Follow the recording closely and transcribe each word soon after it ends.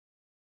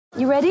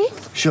You ready?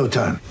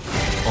 Showtime.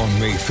 On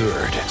May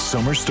 3rd,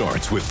 summer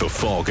starts with The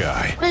Fall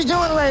Guy. Let's do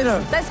it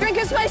later. Let's drink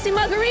a spicy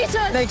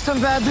margarita. Make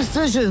some bad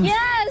decisions.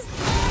 Yes!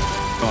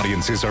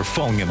 Audiences are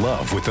falling in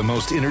love with the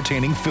most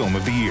entertaining film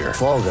of the year.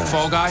 Fall Guy.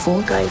 Fall Guy?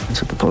 Fall Guy.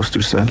 That's what the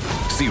poster said.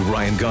 See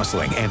Ryan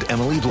Gosling and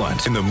Emily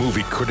Blunt in the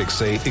movie critics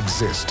say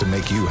exists to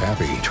make you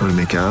happy. Trying to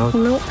make it out?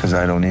 Nope. Because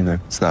I don't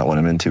either. It's not what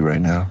I'm into right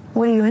now.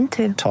 What are you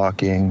into?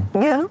 Talking.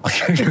 Yeah.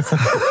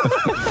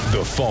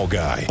 The Fall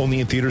Guy.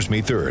 Only in theaters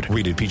May 3rd.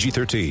 Rated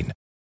PG-13.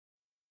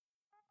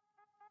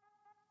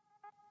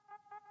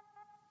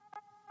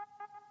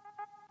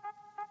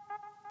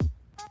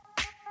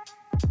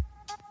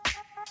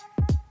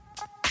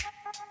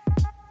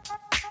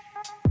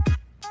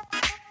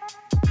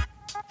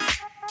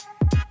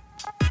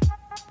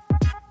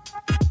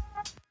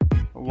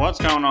 What's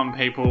going on,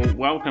 people?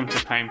 Welcome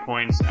to Pain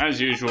Points.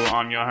 As usual,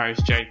 I'm your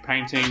host, Jake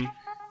Painting.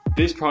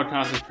 This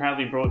podcast is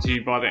proudly brought to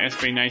you by the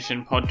SB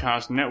Nation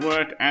Podcast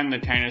Network and the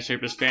Kano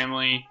Supers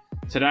family.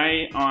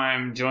 Today,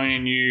 I'm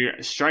joining you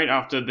straight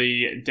after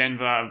the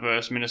Denver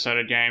vs.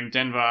 Minnesota game.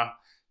 Denver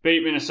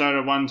beat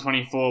Minnesota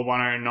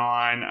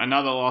 124-109.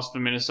 Another loss for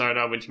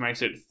Minnesota, which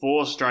makes it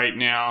 4 straight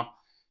now.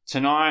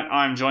 Tonight,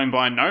 I'm joined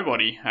by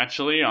nobody,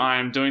 actually.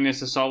 I'm doing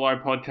this a solo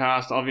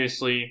podcast.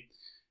 Obviously,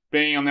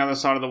 being on the other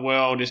side of the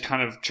world is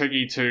kind of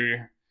tricky to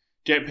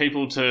get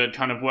people to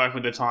kind of work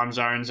with the time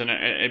zones, and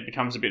it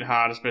becomes a bit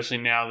hard, especially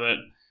now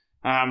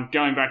that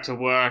going back to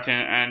work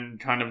and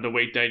kind of the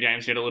weekday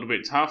games get a little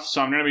bit tough. So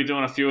I'm going to be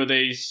doing a few of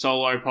these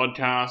solo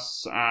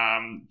podcasts,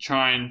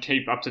 try and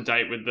keep up to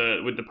date with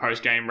the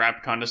post-game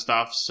wrap kind of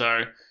stuff.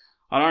 So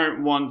I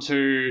don't want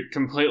to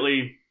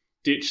completely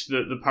ditch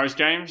the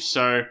post-game.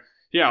 So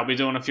yeah, I'll be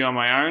doing a few on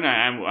my own,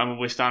 and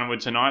we'll be starting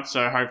with tonight.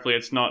 So hopefully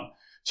it's not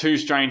too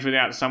strange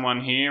without someone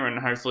here, and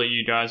hopefully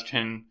you guys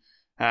can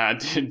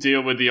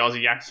deal with the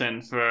Aussie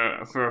accent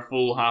for a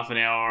full half an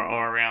hour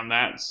or around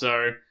that.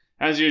 So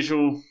as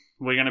usual,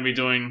 we're going to be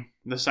doing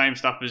the same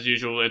stuff as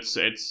usual. It's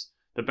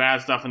the bad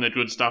stuff and the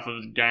good stuff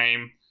of the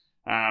game.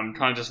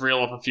 Kind of just reel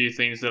off a few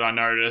things that I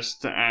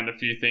noticed and a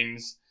few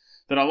things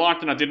that I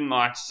liked and I didn't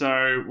like.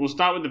 So we'll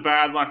start with the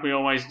bad, like we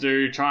always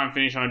do. Try and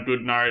finish on a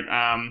good note.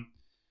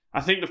 I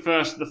think the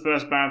first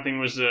bad thing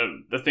was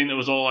the thing that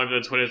was all over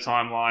the Twitter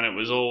timeline. It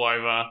was all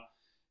over,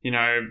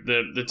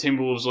 the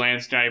Timberwolves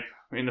landscape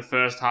in the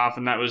first half,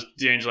 and that was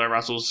D'Angelo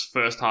Russell's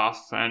first half.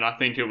 And I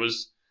think it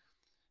was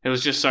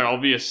just so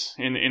obvious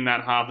in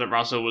that half that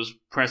Russell was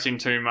pressing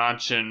too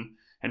much and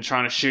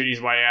trying to shoot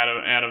his way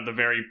out of the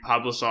very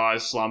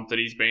publicized slump that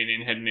he's been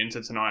in heading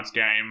into tonight's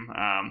game.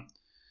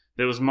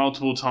 There was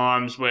multiple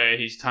times where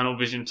his tunnel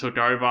vision took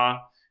over,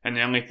 and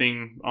the only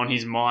thing on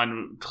his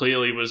mind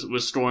clearly was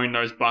scoring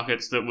those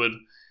buckets that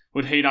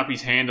would heat up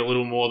his hand a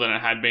little more than it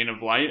had been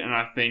of late. And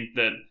I think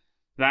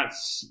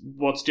that's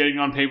what's getting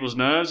on people's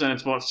nerves, and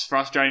it's what's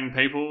frustrating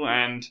people.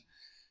 And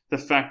the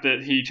fact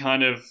that he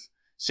kind of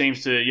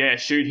seems to,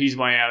 shoot his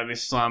way out of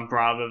this slump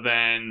rather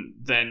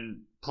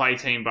than play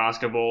team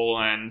basketball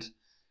and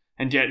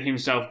get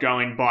himself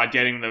going by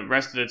getting the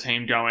rest of the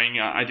team going.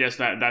 I guess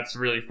that's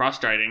really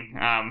frustrating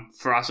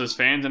for us as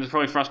fans, and it's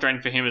probably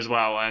frustrating for him as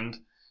well.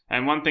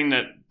 And one thing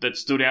that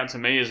stood out to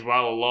me as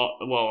well a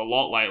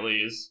lot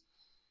lately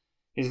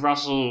is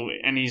Russell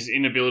and his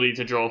inability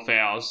to draw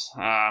fouls.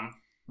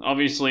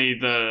 Obviously,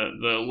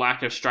 the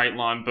lack of straight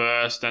line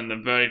burst and the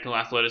vertical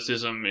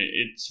athleticism,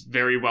 it's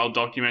very well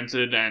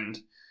documented, and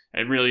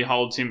it really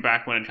holds him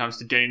back when it comes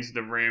to getting to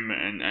the rim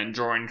and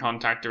drawing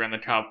contact around the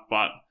cup.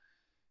 But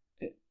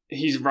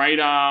his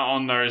radar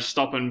on those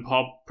stop and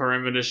pop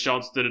perimeter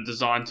shots that are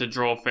designed to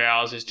draw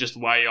fouls is just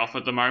way off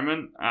at the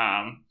moment.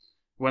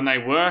 When they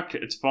work,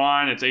 it's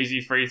fine, it's easy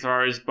free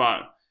throws, but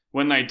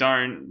when they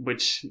don't,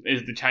 which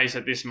is the case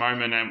at this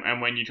moment,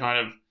 and when you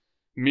kind of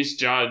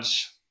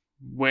misjudge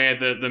where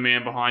the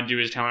man behind you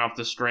is coming off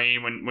the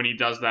screen, when he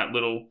does that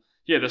little,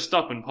 the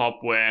stop and pop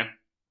where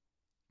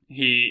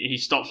he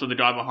stops with the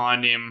guy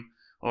behind him,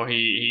 or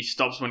he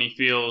stops when he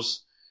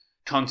feels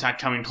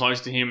contact coming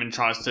close to him and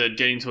tries to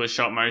get into a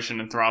shot motion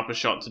and throw up a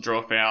shot to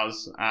draw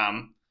fouls.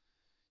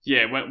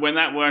 When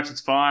that works,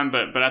 it's fine,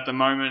 but at the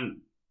moment,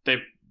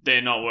 they're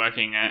not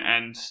working,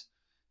 and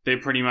they're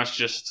pretty much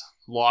just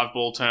live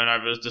ball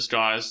turnovers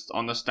disguised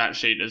on the stat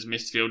sheet as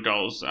missed field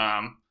goals.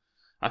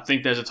 I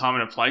think there's a time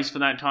and a place for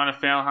that kind of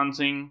foul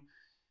hunting,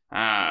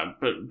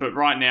 but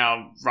right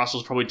now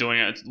Russell's probably doing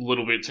it a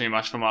little bit too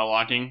much for my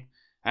liking,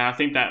 and I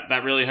think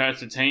that really hurts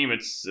the team.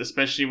 It's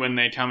especially when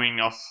they're coming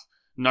off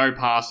no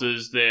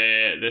passes,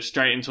 they're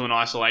straight into an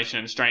isolation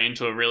and straight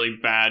into a really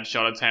bad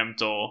shot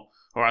attempt, or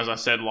as I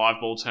said, live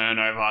ball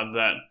turnover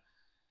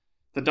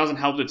that doesn't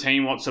help the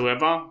team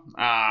whatsoever.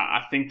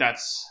 I think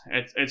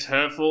it's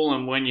hurtful,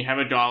 and when you have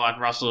a guy like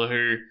Russell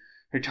who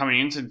coming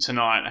into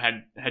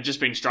tonight had just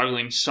been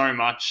struggling so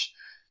much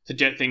to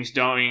get things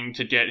going,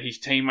 to get his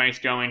teammates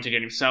going, to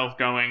get himself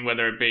going,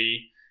 whether it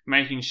be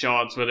making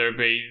shots, whether it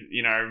be,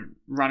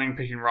 running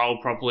pick and roll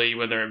properly,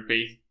 whether it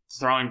be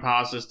throwing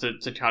passes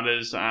to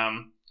cutters.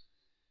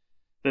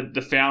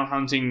 the foul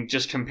hunting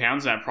just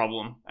compounds that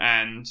problem.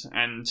 And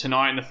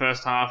tonight in the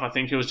first half, I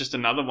think it was just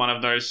another one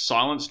of those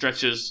silent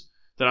stretches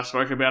that I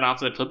spoke about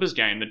after the Clippers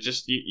game that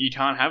just you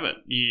can't have it.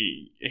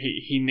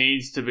 He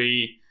needs to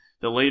be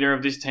the leader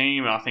of this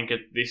team. I think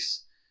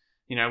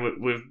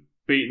we've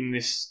beaten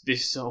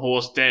this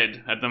horse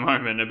dead at the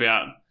moment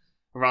about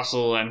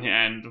Russell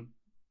and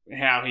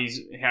how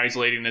he's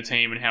leading the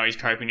team and how he's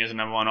coping as a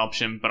number one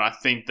option. But I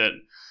think that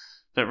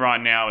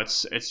right now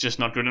it's just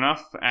not good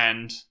enough.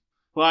 And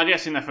well, I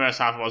guess in the first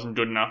half it wasn't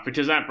good enough,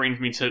 because that brings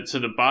me to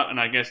the but, and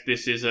I guess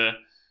this is a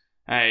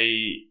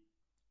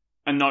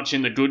notch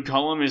in the good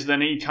column, is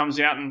then he comes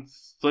out and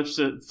flips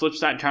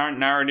that current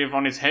narrative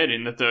on its head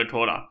in the third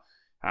quarter.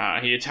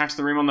 He attacks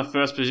the rim on the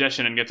first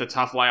possession and gets a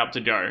tough layup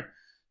to go.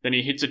 Then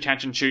he hits a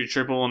catch and shoot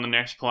triple on the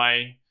next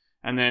play,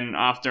 and then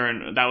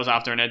that was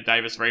after an Ed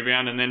Davis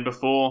rebound, and then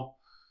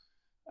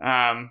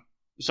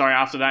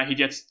after that he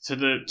gets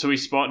to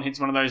his spot and hits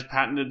one of those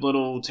patented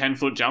little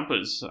 10-foot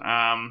jumpers.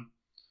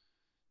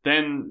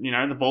 Then,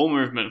 the ball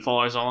movement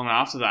follows along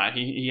after that.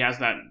 He has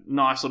that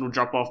nice little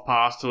drop-off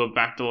pass to a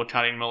backdoor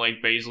cutting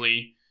Malik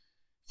Beasley,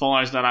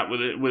 follows that up with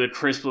a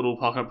crisp little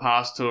pocket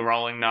pass to a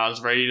rolling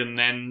Naz Reid, and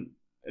then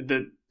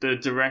the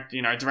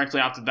directly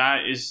after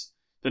that is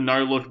the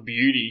no-look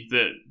beauty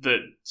that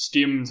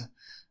skimmed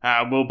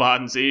Will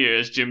Barton's ear,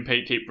 as Jim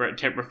Pete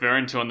kept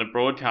referring to on the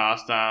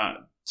broadcast,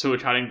 to a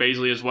cutting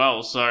Beasley as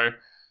well. So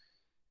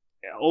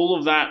all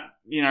of that,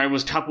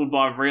 was coupled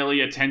by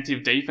really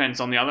attentive defense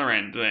on the other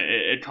end.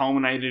 It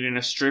culminated in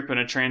a strip and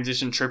a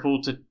transition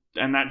triple,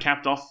 and that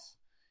capped off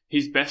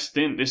his best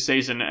stint this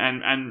season,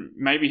 and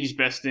maybe his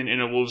best stint in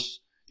a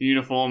Wolves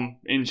uniform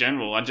in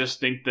general. I just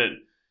think that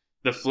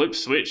the flip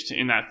switched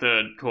in that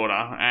third quarter,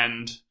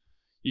 and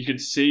you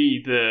could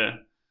see the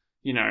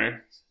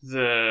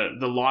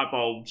light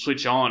bulb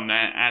switch on,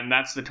 and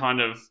that's the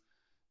kind of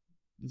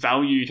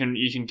value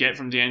you can get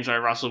from D'Angelo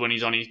Russell when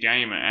he's on his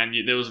game. And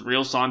there was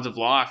real signs of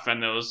life,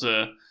 and there was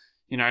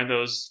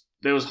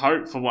there was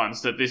hope for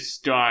once that this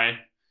guy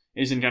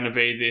isn't going to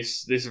be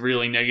this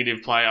really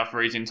negative player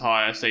for his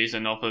entire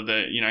season or for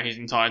his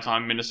entire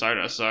time in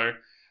Minnesota. So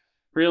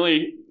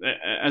really,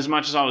 as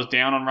much as I was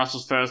down on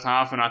Russell's first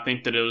half, and I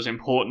think that it was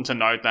important to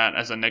note that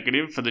as a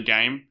negative for the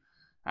game,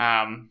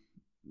 and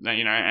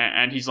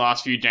his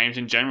last few games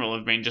in general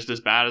have been just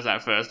as bad as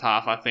that first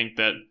half. I think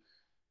that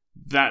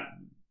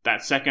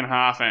second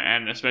half,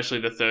 and especially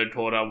the third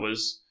quarter,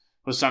 was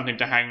something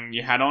to hang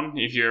your hat on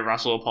if you're a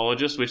Russell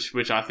apologist,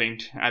 which I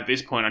think at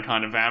this point I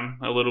kind of am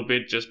a little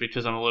bit, just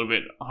because I'm a little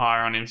bit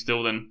higher on him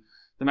still than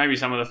maybe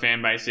some of the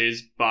fan base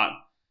is. But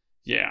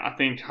yeah, I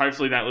think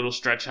hopefully that little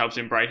stretch helps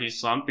him break his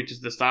slump,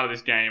 because the start of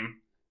this game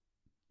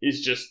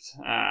is just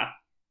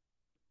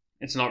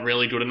it's not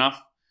really good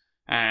enough.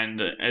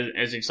 And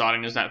as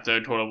exciting as that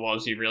third quarter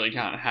was, you really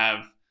can't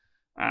have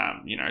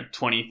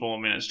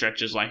 24-minute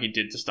stretches like he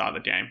did to start the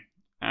game.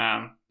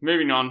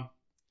 Moving on,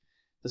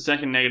 the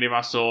second negative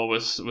I saw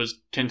was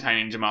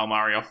containing Jamal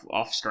Murray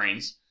off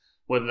screens,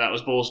 whether that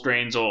was ball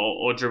screens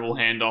or dribble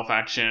handoff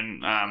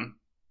action.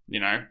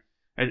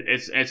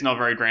 It's not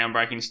very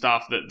groundbreaking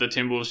stuff that the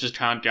Timberwolves just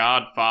can't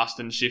guard fast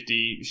and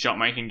shifty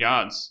shot-making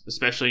guards,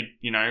 especially,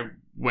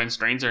 when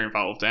screens are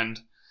involved. And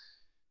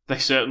they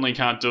certainly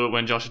can't do it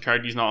when Josh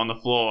Okogie's not on the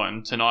floor.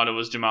 And tonight it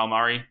was Jamal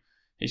Murray.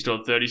 He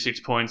scored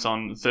 36 points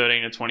on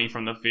 13 of 20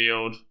 from the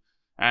field.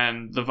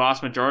 And the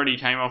vast majority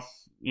came off,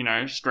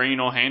 screen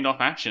or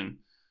handoff action.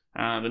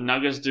 The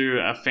Nuggets do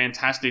a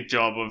fantastic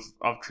job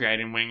of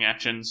creating wing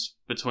actions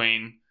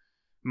between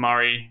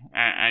Murray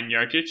and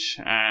Jokic.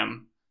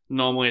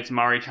 Normally it's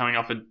Murray coming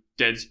off a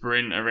dead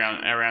sprint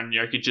around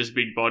Jokic's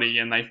big body,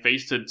 and they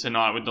feasted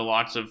tonight with the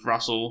likes of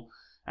Russell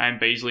and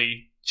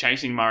Beasley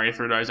chasing Murray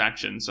through those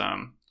actions.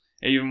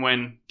 Even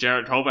when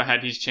Jarrett Culver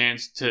had his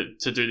chance to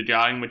do the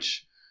guarding,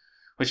 which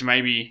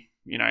maybe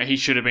he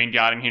should have been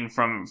guarding him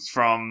from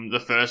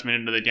the first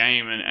minute of the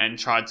game and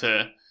tried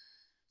to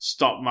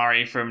stop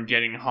Murray from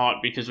getting hot,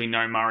 because we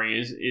know Murray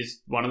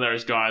is one of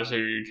those guys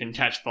who can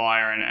catch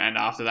fire, and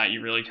after that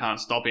you really can't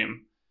stop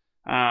him.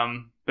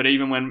 But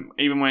even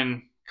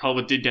when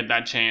Culver did get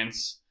that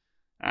chance,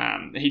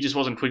 he just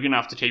wasn't quick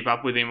enough to keep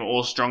up with him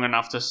or strong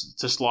enough to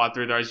slide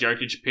through those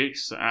Jokic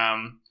picks.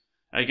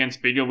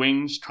 Against bigger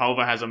wings,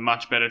 Culver has a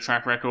much better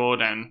track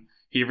record, and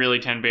he really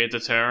can be a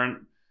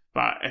deterrent.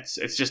 But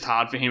it's just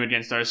hard for him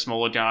against those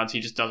smaller guards.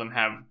 He just doesn't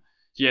have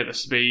the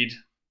speed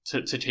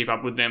to keep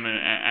up with them,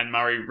 and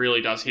Murray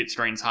really does hit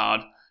screens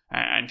hard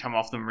and come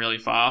off them really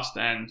fast.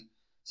 And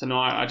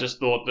tonight I just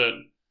thought that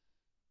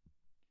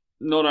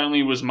not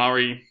only was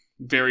Murray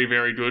very,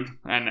 very good,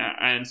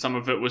 and some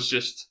of it was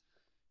just,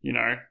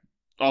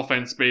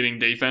 offense beating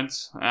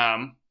defense,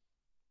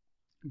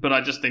 but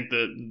I just think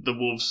that the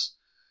Wolves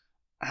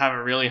have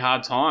a really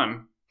hard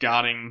time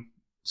guarding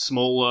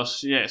smaller,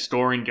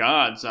 scoring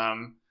guards.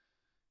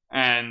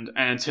 And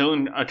until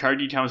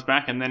Okogie comes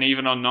back, and then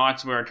even on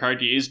nights where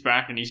Okogie is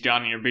back and he's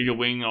guarding a bigger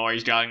wing or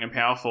he's guarding a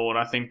power forward,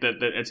 I think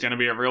that it's going to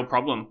be a real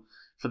problem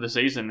for the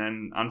season.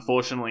 And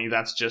unfortunately,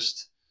 that's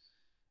just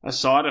a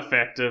side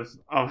effect of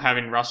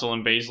having Russell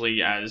and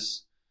Beasley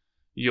as,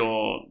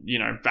 your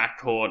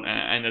backcourt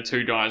and the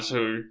two guys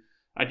who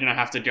are going to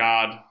have to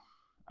guard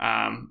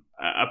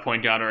a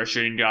point guard or a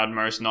shooting guard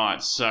most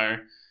nights. So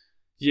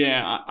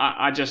yeah,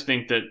 I just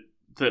think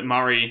that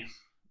Murray,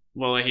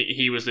 well,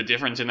 he was the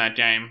difference in that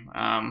game.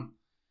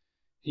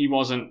 He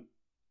wasn't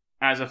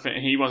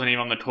even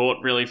on the court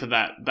really for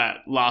that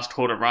last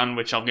quarter run,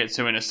 which I'll get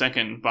to in a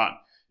second, but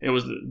it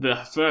was the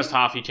first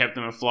half he kept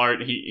them afloat.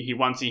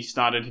 Once he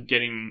started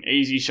getting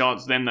easy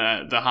shots, then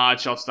the hard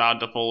shots started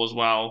to fall as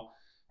well.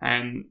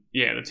 And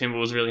yeah, the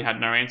Timberwolves really had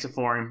no answer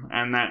for him.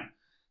 And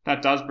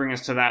that does bring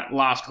us to that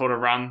last quarter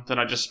run that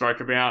I just spoke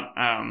about.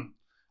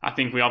 I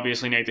think we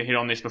obviously need to hit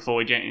on this before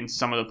we get into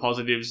some of the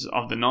positives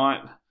of the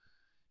night.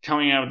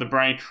 Coming out of the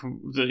break,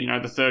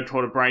 the third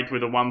quarter break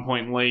with a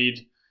 1-point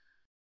lead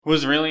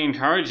was really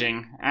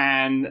encouraging.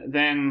 And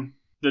then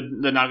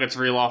the Nuggets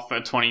reel off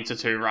a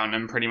 20-2 run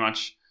and pretty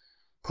much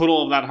put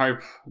all of that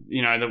hope,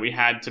 that we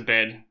had to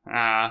bed.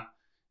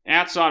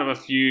 Outside of a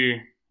few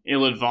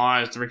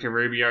ill-advised Ricky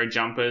Rubio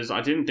jumpers,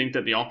 I didn't think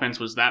that the offense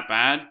was that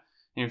bad.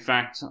 In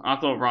fact, I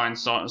thought Ryan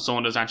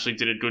Saunders actually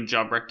did a good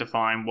job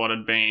rectifying what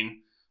had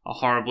been a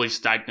horribly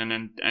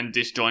stagnant and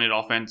disjointed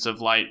offense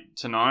of late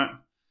tonight.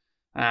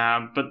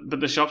 But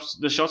the shots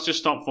just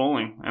stopped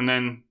falling, and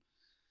then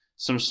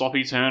some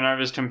sloppy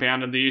turnovers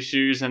compounded the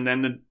issues, and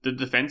then the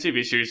defensive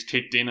issues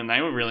kicked in, and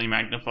they were really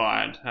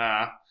magnified.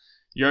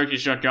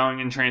 Jokic got going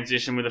in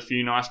transition with a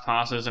few nice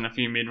passes and a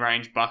few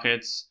mid-range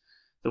buckets.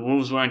 The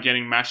Wolves weren't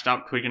getting matched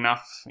up quick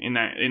enough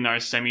in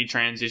those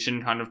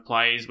semi-transition kind of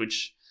plays,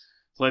 which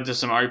led to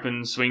some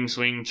open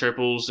swing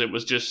triples. It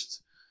was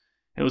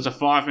a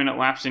 5-minute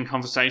lapse in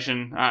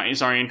concentration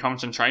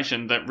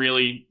that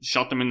really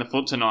shot them in the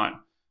foot tonight.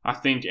 I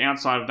think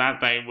outside of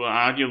that, they were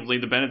arguably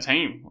the better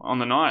team on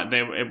the night.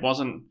 It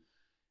wasn't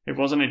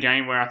a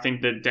game where I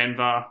think that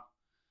Denver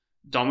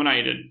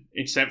dominated,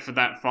 except for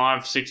that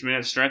 5-6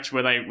 minute stretch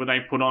where they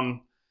put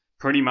on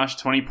pretty much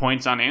 20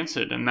 points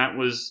unanswered, and that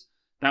was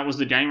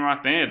the game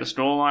right there. The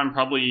scoreline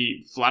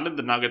probably flattered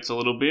the Nuggets a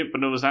little bit,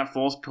 but it was that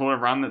fourth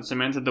quarter run that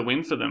cemented the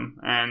win for them.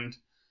 And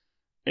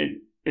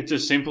it's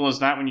as simple as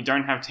that. When you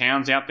don't have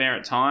Towns out there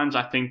at times,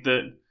 I think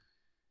that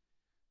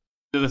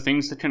they're the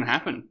things that can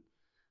happen.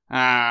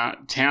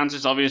 Towns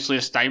is obviously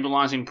a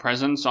stabilizing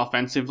presence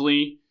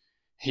offensively.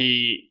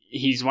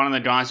 He's one of the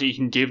guys that you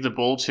can give the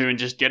ball to and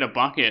just get a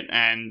bucket,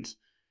 and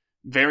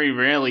very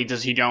rarely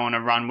does he go on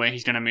a run where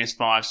he's going to miss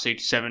 5,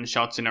 6, 7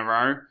 shots in a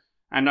row.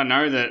 And I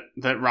know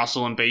that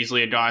Russell and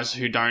Beasley are guys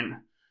who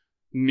don't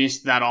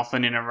miss that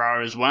often in a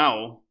row as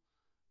well.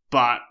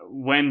 But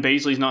when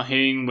Beasley's not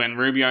hitting, when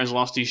Rubio's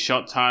lost his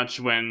shot touch,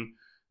 when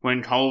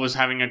Culver's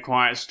having a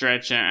quiet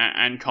stretch,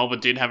 and Culver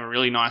did have a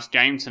really nice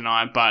game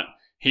tonight, but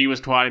he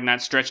was quiet in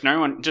that stretch, no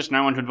one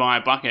could buy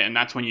a bucket, and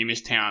that's when you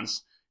miss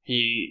Towns.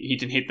 He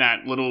can hit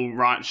that little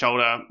right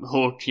shoulder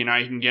hook, he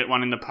can get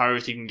one in the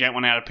post, he can get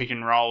one out of pick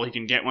and roll, he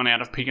can get one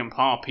out of pick and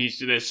pop.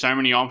 There's so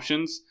many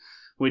options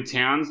with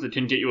Towns that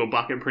can get you a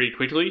bucket pretty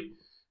quickly.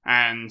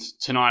 And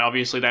tonight,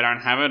 obviously, they don't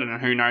have it, and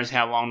who knows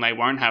how long they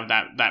won't have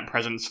that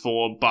presence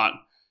for, but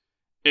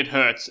it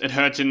hurts. It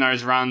hurts in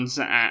those runs,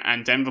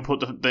 and Denver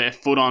put their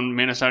foot on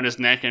Minnesota's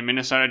neck, and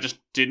Minnesota just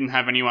didn't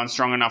have anyone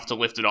strong enough to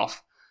lift it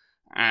off.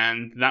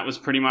 And that was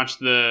pretty much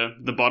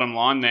the bottom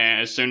line there.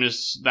 As soon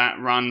as that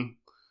run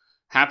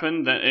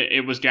happened, that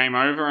it was game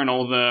over, and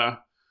all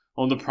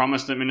the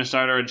promise that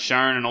Minnesota had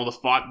shown and all the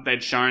fight that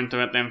they'd shown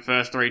throughout them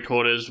first 3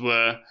 quarters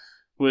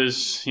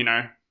was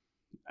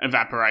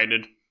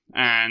evaporated.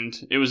 And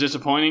it was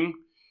disappointing.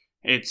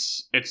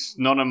 It's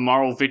not a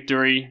moral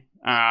victory,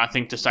 I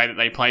think, to say that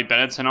they played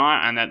better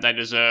tonight and that they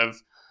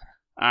deserve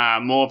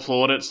more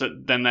plaudits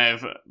than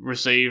they've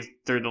received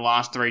through the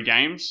last 3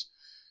 games.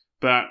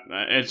 But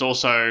it's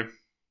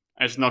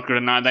not good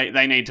enough.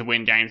 They need to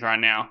win games right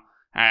now.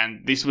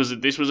 And this was a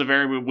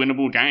very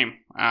winnable game.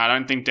 I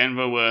don't think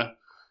Denver were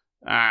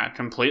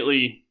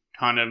completely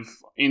kind of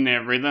in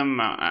their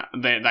rhythm.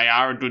 They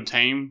are a good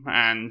team,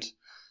 and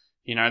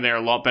they're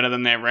a lot better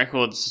than their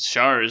records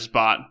shows,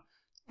 but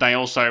they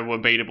also were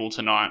beatable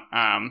tonight,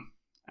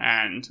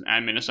 and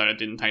Minnesota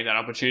didn't take that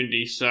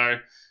opportunity. So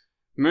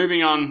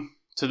moving on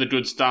to the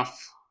good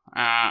stuff,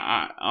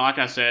 like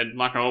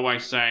I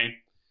always say,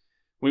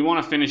 we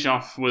want to finish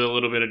off with a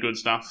little bit of good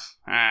stuff,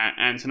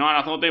 and tonight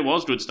I thought there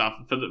was good stuff.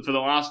 For the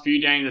last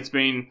few games, it's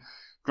been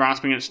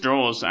grasping at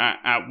straws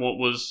at what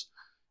was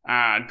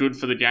good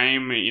for the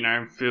game.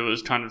 If it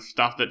was kind of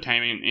stuff that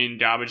came in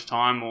garbage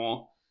time,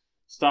 or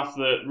stuff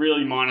that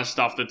really minor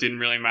stuff that didn't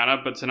really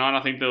matter. But tonight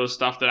I think there was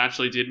stuff that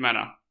actually did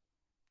matter.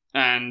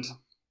 And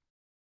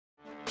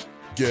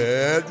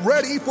get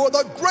ready for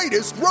the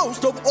greatest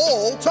roast of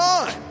all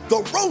time.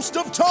 The Roast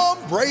of Tom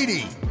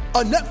Brady.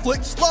 A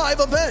Netflix live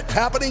event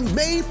happening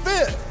May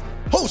 5th.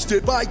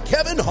 Hosted by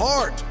Kevin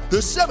Hart. The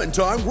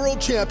 7-time world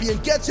champion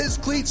gets his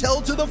cleats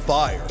held to the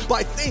fire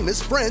by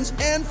famous friends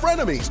and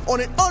frenemies on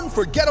an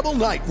unforgettable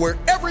night where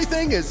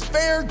everything is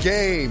fair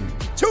game.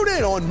 Tune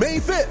in on May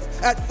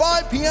 5th at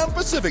 5 p.m.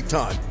 Pacific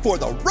time for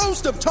the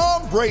Roast of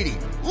Tom Brady,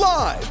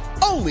 live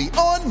only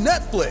on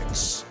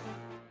Netflix.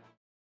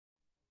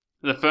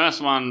 The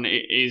first one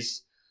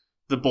is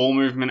the ball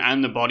movement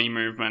and the body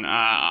movement.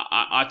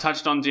 I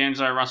touched on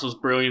D'Angelo Russell's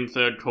brilliant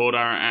third quarter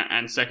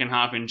and second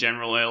half in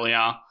general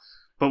earlier,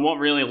 but what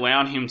really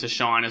allowed him to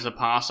shine as a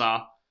passer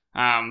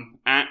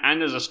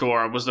and as a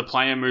scorer was the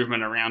player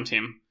movement around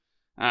him.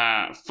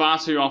 Far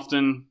too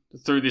often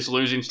through this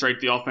losing streak,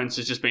 the offense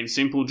has just been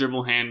simple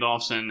dribble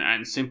handoffs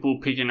and simple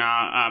pick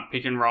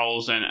and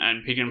rolls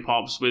and pick and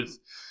pops with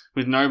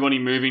nobody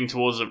moving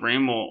towards the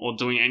rim or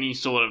doing any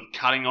sort of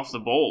cutting off the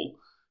ball.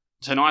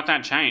 Tonight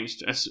that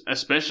changed,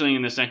 especially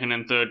in the second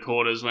and third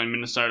quarters when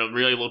Minnesota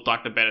really looked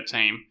like the better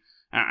team.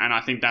 And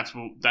I think that's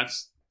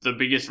the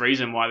biggest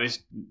reason why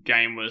this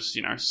game was,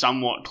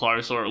 somewhat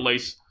close, or at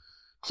least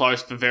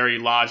close for very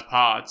large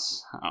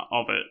parts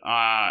of it.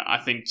 I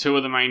think two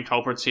of the main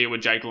culprits here were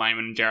Jake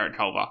Layman and Jarrett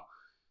Culver.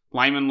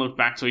 Layman looked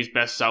back to his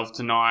best self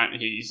tonight.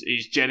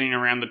 He's jetting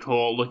around the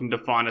court looking to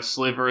find a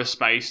sliver of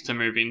space to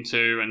move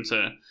into and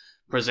to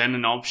present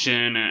an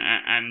option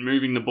and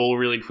moving the ball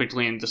really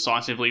quickly and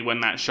decisively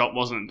when that shot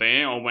wasn't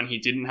there or when he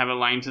didn't have a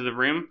lane to the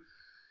rim.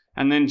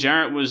 And then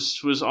Jarrett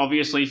was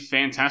obviously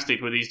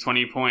fantastic with his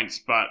 20 points,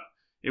 but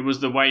it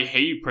was the way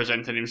he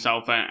presented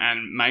himself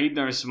and made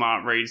those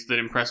smart reads that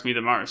impressed me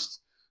the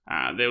most.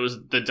 There was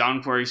the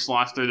dunk where he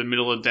sliced through the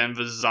middle of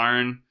Denver's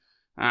zone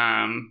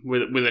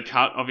with a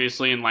cut,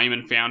 obviously, and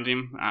Layman found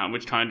him,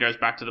 which kind of goes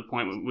back to the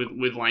point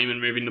with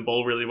Layman moving the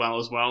ball really well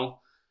as well.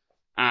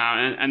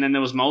 And then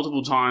there was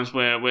multiple times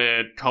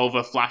where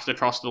Culver flashed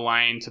across the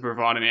lane to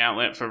provide an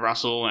outlet for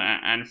Russell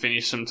and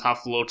finish some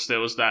tough looks. There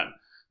was that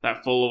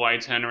fall away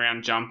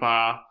turnaround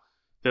jumper.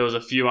 There was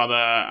a few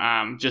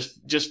other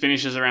just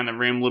finishes around the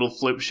rim, little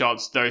flip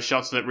shots, those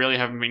shots that really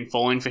haven't been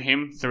falling for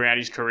him throughout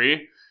his career.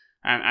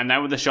 And they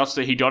were the shots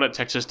that he got at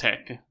Texas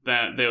Tech.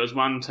 There was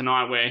one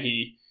tonight where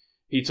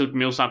he took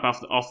Millsap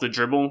off the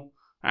dribble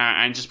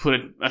and just put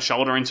a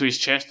shoulder into his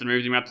chest and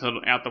moved him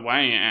out the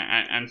way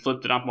and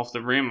flipped it up off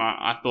the rim.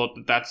 I thought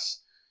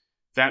that's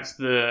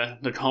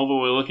the Culver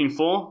we're looking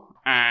for,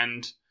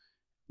 and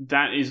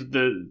that's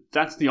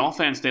the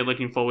offense they're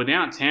looking for.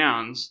 Without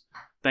Towns,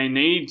 they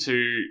need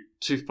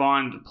to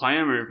find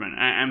player movement,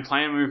 and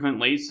player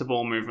movement leads to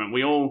ball movement.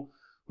 We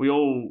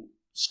all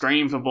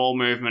scream for ball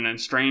movement and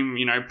scream,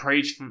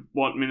 preach for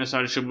what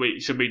Minnesota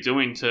should be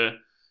doing to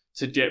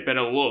get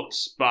better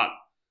looks, but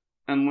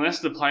unless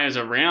the players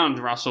around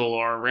Russell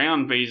or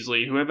around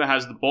Beasley, whoever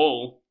has the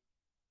ball,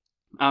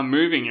 are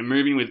moving and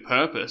moving with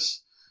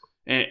purpose,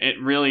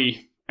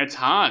 it's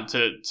hard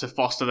to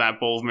foster that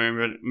ball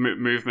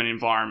movement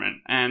environment.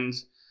 And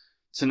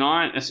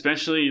tonight,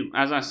 especially,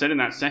 as I said, in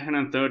that second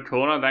and third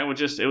quarter,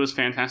 it was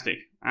fantastic.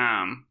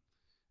 And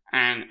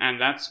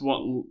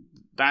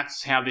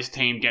that's how this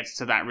team gets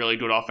to that really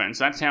good offense.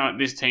 That's how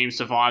this team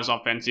survives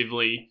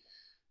offensively,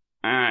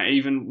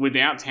 even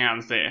without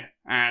Towns there.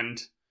 And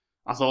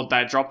I thought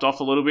they dropped off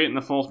a little bit in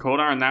the fourth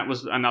quarter, and that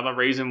was another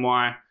reason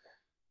why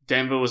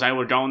Denver was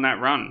able to go on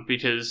that run,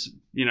 because,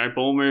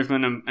 ball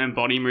movement and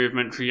body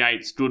movement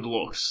creates good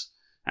looks.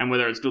 And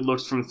whether it's good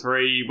looks from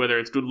three, whether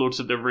it's good looks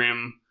at the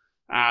rim,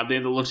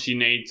 they're the looks you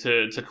need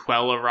to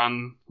quell a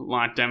run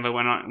like Denver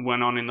went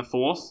on in the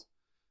fourth.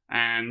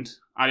 And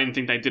I didn't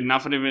think they did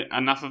enough of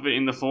it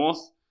in the fourth,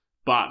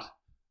 but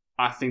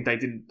I think they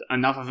did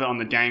enough of it on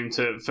the game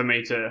for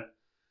me to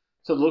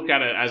look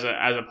at it as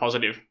a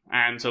positive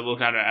and to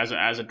look at it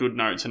as a good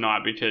note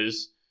tonight,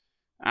 because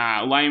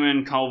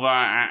Layman, Culver,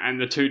 and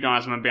the two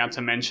guys I'm about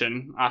to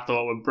mention I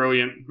thought were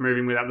brilliant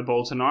moving without the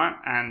ball tonight.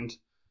 And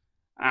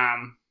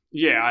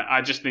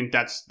I just think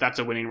that's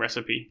a winning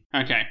recipe.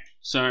 Okay,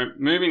 so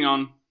moving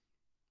on,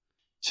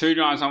 two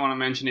guys I want to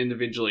mention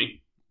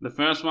individually. The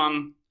first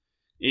one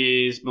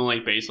is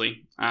Malik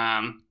Beasley.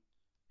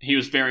 He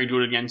was very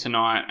good again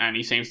tonight, and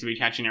he seems to be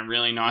catching a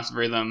really nice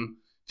rhythm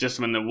just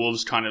when the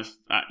Wolves kind of,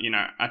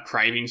 are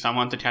craving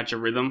someone to catch a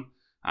rhythm.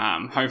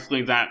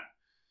 Hopefully that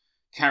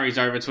carries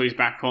over to his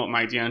backcourt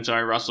mate,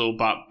 D'Angelo Russell,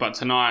 but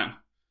tonight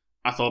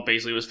I thought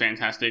Beasley was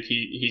fantastic.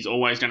 He's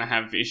always going to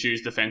have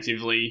issues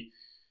defensively,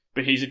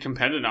 but he's a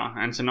competitor,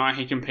 and tonight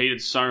he competed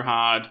so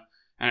hard,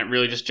 and it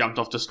really just jumped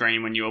off the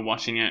screen when you were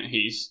watching it.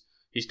 He's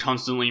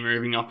constantly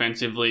moving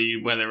offensively,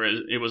 whether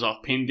it was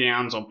off pin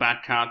downs or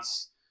back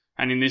cuts.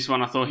 And in this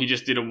one, I thought he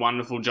just did a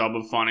wonderful job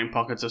of finding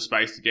pockets of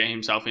space to get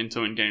himself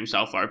into and get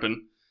himself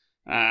open.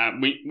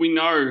 We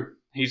know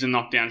he's a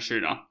knockdown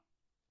shooter.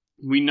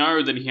 We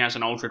know that he has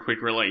an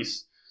ultra-quick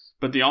release.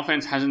 But the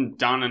offense hasn't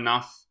done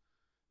enough,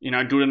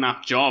 good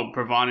enough job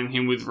providing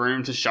him with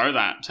room to show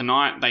that.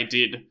 Tonight, they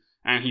did.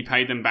 And he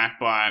paid them back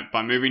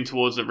by moving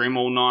towards the rim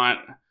all night,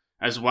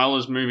 as well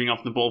as moving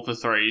off the ball for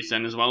threes,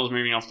 and as well as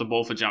moving off the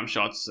ball for jump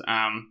shots.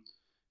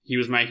 He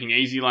was making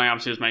easy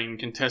layups. He was making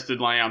contested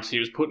layups. He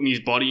was putting his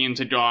body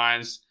into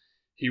guys.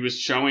 He was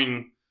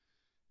showing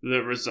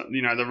the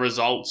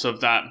results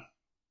of that.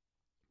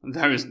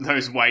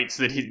 Those weights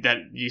that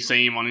you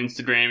see him on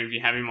Instagram. If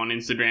you have him on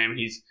Instagram,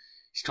 he's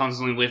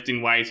constantly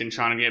lifting weights and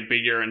trying to get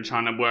bigger and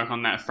trying to work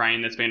on that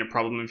frame that's been a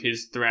problem of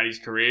his throughout his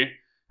career.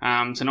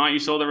 Tonight you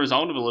saw the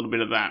result of a little bit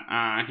of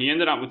that. He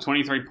ended up with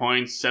 23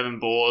 points, 7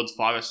 boards,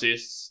 5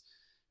 assists.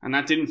 And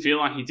that didn't feel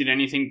like he did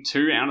anything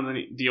too out of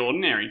the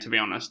ordinary, to be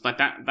honest. Like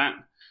that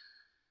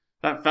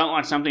felt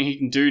like something he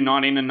can do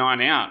night in and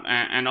night out.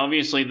 And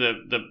obviously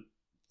the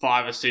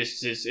 5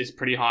 assists is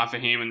pretty high for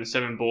him, and the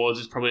 7 boards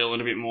is probably a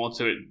little bit more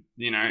to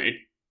it,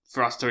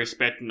 for us to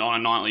expect on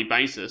a nightly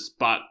basis.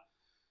 But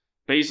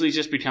Beasley's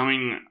just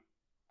becoming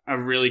a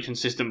really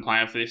consistent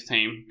player for this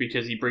team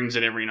because he brings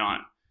it every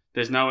night.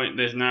 There's no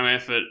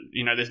effort,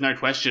 there's no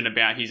question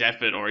about his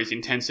effort or his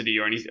intensity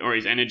or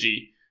his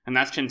energy, and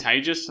that's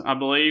contagious, I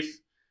believe.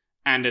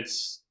 And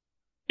it's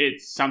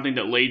something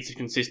that leads to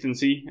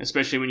consistency,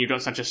 especially when you've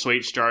got such a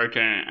sweet stroke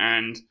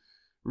and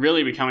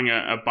really becoming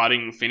a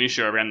budding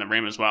finisher around the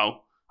rim as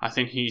well. I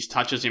think his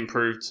touch has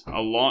improved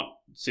a lot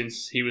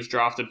since he was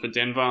drafted for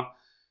Denver,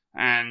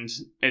 and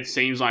it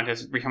seems like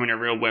it's becoming a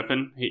real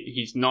weapon.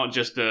 He's not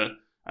just a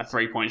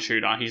 3-point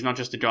shooter. He's not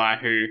just a guy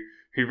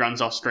who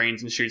runs off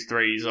screens and shoots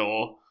threes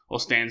or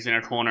stands in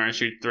a corner and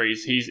shoots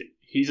threes.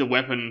 He's a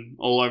weapon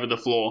all over the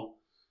floor.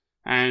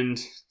 And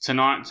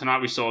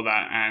tonight we saw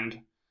that,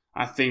 and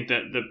I think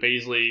that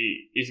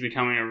Beasley is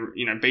becoming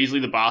Beasley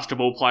the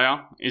basketball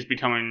player is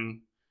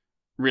becoming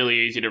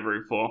really easy to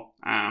root for.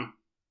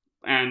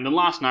 And the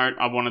last note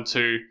I wanted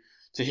to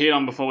hit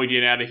on before we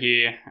get out of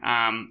here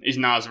is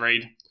Naz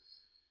Reid.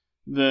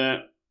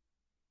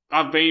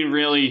 I've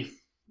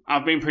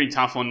been pretty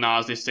tough on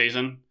Naz this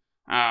season,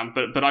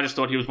 but I just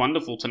thought he was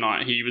wonderful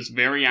tonight. He was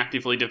very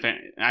active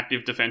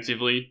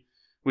defensively,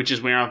 which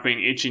is where I've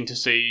been itching to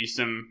see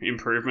some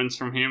improvements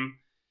from him.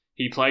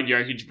 He played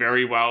Jokic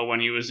very well when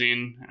he was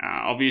in.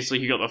 Obviously,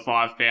 he got the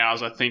 5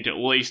 fouls. I think at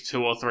least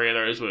 2 or 3 of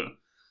those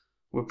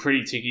were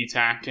pretty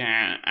ticky-tack,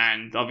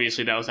 and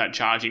obviously there was that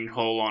charging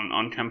call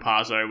on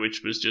Campazzo,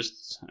 which was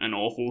just an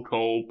awful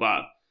call.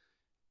 But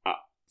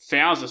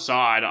fouls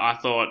aside, I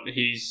thought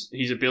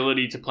his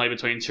ability to play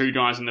between 2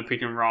 guys in the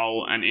pick and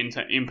roll and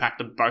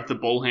impact both the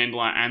ball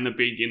handler and the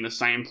big in the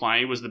same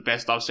play was the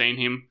best I've seen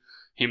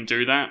him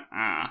do that.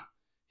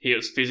 He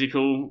was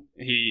physical.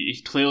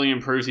 He clearly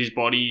improves his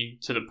body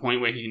to the point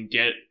where he can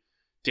get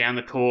down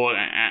the court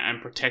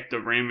and protect the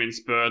rim in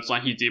spurts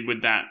like he did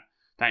with that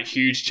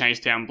huge chase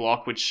down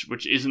block,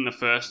 which isn't the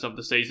first of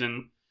the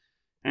season.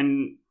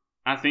 And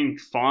I think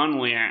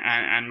finally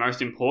and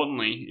most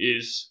importantly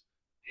is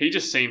he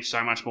just seems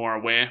so much more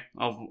aware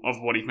of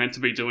what he's meant to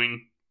be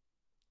doing,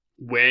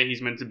 where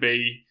he's meant to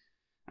be,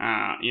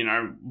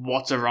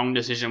 what's a wrong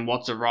decision,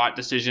 what's a right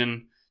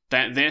decision.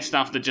 They're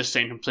stuff that just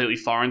seemed completely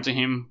foreign to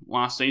him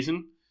last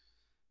season,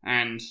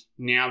 and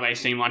now they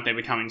seem like they're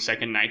becoming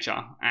second nature.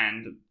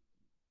 And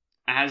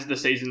as the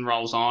season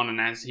rolls on,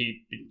 and as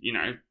he,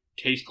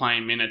 keeps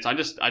playing minutes, I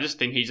just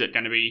think he's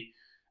going to be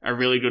a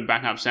really good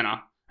backup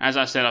center. As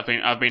I said,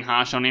 I've been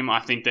harsh on him.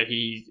 I think that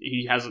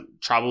he has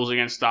troubles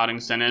against starting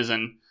centers,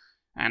 and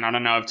I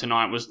don't know if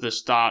tonight was the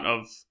start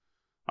of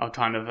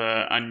kind of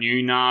a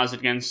new Naz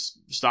against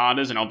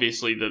starters, and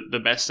obviously the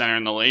best center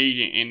in the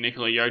league in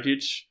Nikola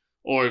Jokic,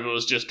 or if it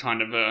was just kind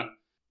of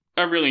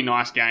a really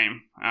nice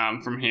game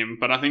from him.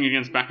 But I think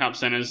against backup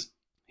centers,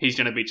 he's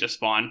going to be just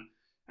fine.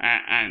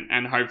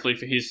 And hopefully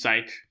for his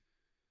sake,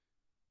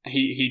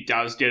 he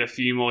does get a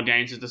few more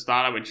games as the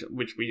starter,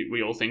 which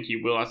we all think he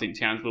will. I think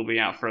Towns will be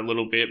out for a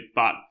little bit.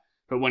 But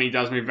when he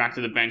does move back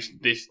to the bench,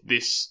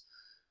 this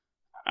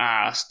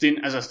stint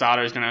as a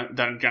starter is going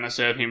to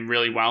serve him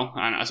really well,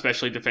 and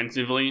especially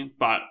defensively.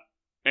 But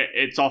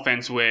it's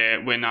offense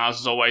where Naz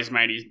has always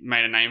made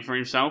a name for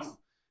himself.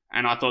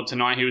 And I thought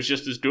tonight he was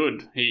just as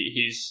good.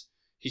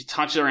 His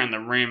touch around the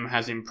rim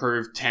has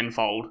improved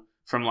tenfold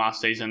from last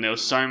season. There were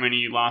so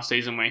many last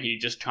season where he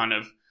just kind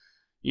of,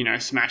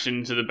 smashed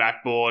into the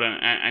backboard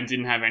and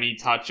didn't have any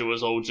touch. It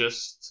was all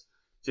just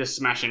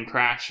smash and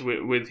crash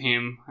with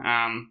him.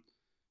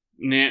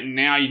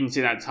 Now you can see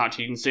that touch.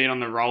 You can see it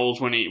on the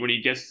rolls when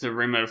he gets to the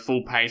rim at a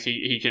full pace.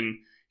 He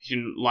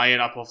can lay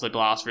it up off the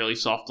glass really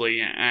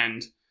softly,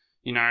 and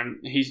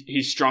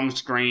his strong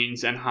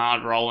screens and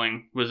hard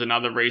rolling was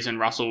another reason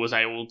Russell was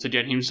able to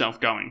get himself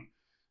going.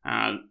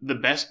 The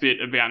best bit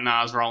about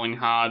Naz rolling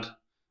hard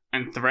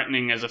and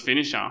threatening as a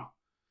finisher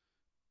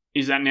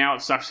is that now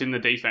it sucks in the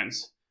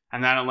defense,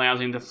 and that allows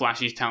him to flash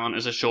his talent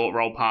as a short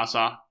roll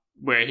passer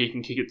where he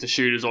can kick it to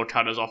shooters or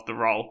cutters off the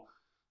roll.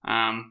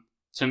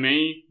 To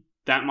me,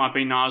 that might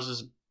be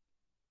Naz's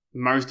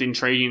most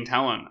intriguing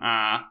talent.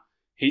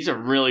 He's a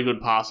really good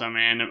passer,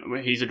 man.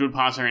 He's a good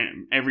passer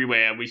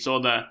everywhere. We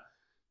saw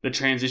the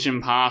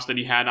transition pass that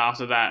he had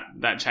after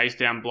that chase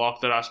down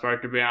block that I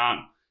spoke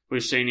about.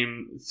 We've seen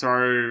him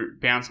throw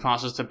bounce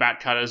passes to back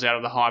cutters out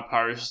of the high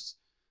post.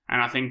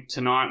 And I think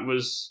tonight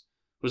was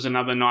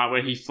another night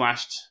where he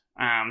flashed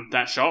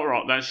that short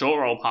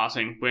roll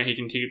passing where he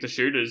can kick it to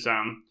shooters.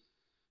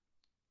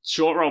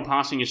 Short roll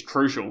passing is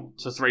crucial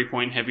to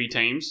 3-point heavy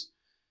teams,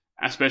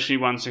 especially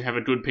ones who have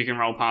a good pick and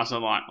roll passer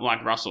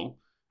like Russell.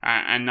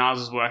 And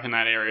Naz's work in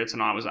that area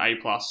tonight was A+.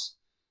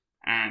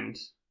 And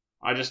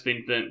I just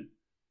think that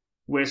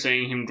we're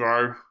seeing him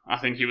grow. I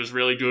think he was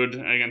really good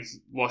against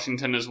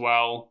Washington as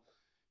well.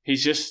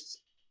 He's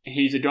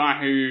a guy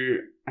who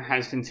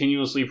has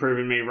continuously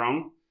proven me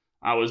wrong.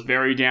 I was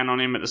very down on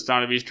him at the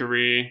start of his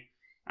career.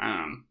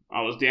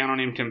 I was down on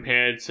him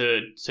compared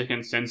to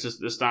consensus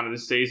at the start of the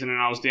season, and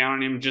I was down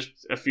on him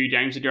just a few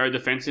games ago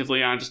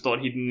defensively. I just thought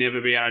he'd never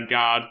be able to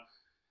guard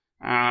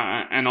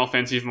an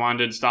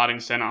offensive-minded starting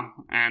centre.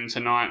 And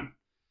tonight,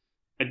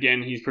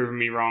 again, he's proven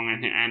me wrong,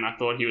 and I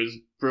thought he was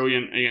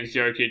brilliant against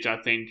Jokic.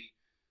 I think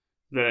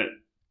that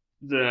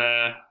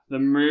the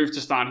move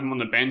to start him on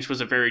the bench was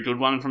a very good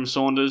one from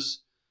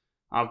Saunders.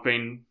 I've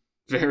been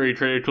very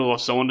critical of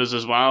Saunders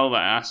as well.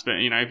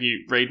 If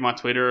you read my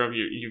Twitter or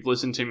you've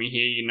listened to me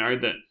here, you know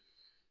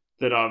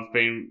that I've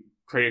been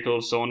critical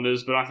of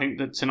Saunders. But I think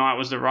that tonight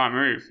was the right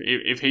move.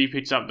 If he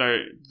picks up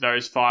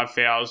those 5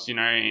 fouls,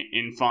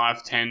 in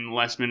 5-10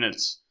 less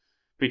minutes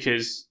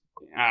because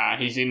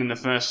he's in the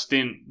first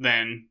stint,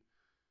 then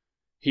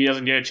he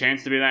doesn't get a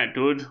chance to be that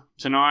good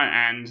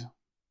tonight. And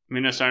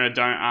Minnesota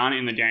aren't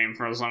in the game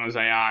for as long as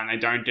they are, and they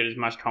don't get as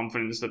much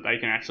confidence that they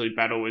can actually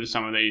battle with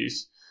some of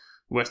these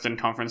Western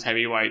Conference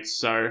heavyweights.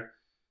 So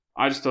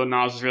I just thought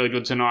Niles was really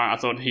good tonight. I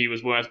thought he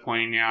was worth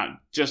pointing out,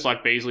 just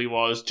like Beasley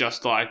was,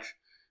 just like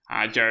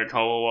Jared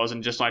Culver was,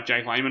 and just like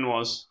Jake Layman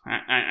was,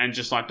 and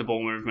just like the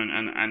ball movement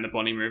and the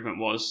body movement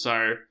was.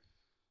 So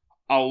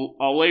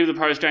I'll leave the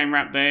post-game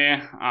wrap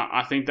there.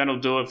 I think that'll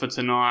do it for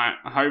tonight.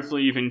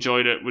 Hopefully you've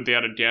enjoyed it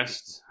without a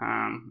guest,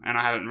 and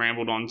I haven't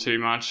rambled on too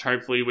much.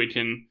 Hopefully we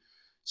can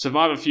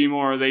survive a few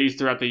more of these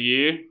throughout the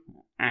year,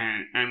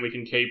 and we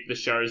can keep the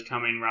shows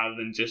coming rather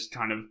than just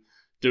kind of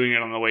doing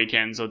it on the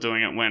weekends or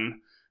doing it when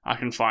I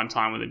can find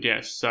time with a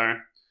guest. So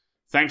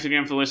thanks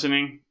again for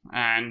listening,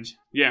 and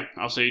yeah,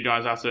 I'll see you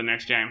guys after the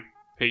next game.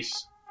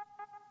 Peace.